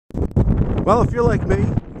Well, if you're like me,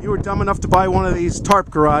 you were dumb enough to buy one of these tarp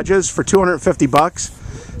garages for 250 bucks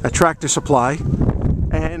at Tractor Supply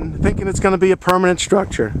and thinking it's going to be a permanent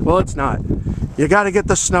structure. Well, it's not. You got to get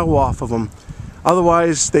the snow off of them.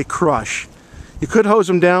 Otherwise, they crush. You could hose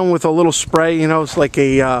them down with a little spray, you know, it's like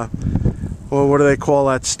a, well, what do they call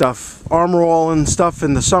that stuff? Armor All and stuff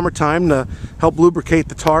in the summertime to help lubricate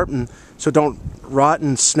the tarp and so don't rot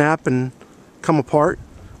and snap and come apart.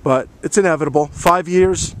 But it's inevitable. 5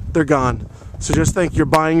 years, they're gone. So just think you're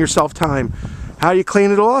buying yourself time. How do you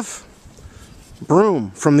clean it off? Broom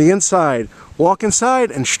from the inside. Walk inside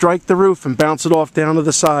and strike the roof and bounce it off down to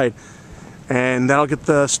the side. And that'll get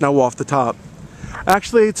the snow off the top.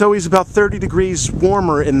 Actually, it's always about 30 degrees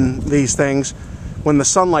warmer in these things when the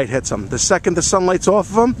sunlight hits them. The second the sunlight's off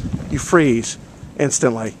of them, you freeze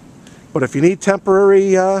instantly. But if you need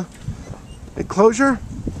temporary enclosure,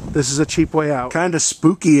 this is a cheap way out. Kind of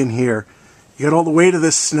spooky in here. You got all the weight of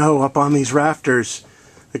this snow up on these rafters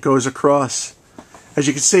that goes across. As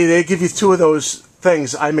you can see, they give you 2 of those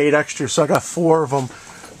things. I made extra, so I got 4 of them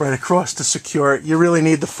right across to secure it. You really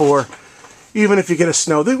need the 4. Even if you get a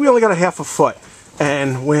snow, we only got a ½ a foot.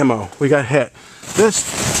 And whammo, we got hit. This,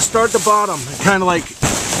 to start the bottom, kind of like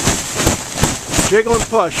jiggle and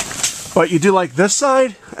push. But you do like this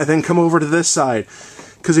side, and then come over to this side.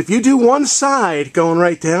 Because if you do one side going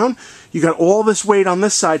right down, you got all this weight on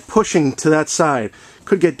this side pushing to that side.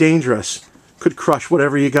 Could get dangerous. Could crush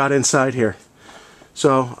whatever you got inside here.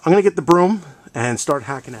 So I'm going to get the broom and start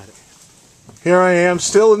hacking at it. Here I am,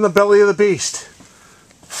 still in the belly of the beast.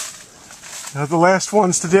 Now the last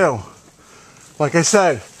ones to do. Like I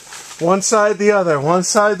said, one side the other, one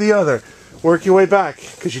side the other. Work your way back,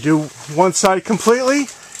 because you do one side completely,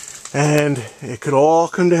 and it could all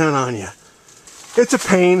come down on you. It's a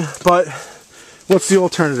pain, but what's the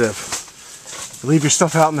alternative? Leave your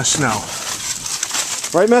stuff out in the snow.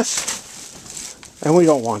 Right, miss? And we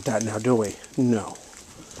don't want that now, do we? No.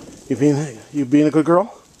 You being a good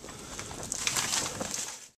girl?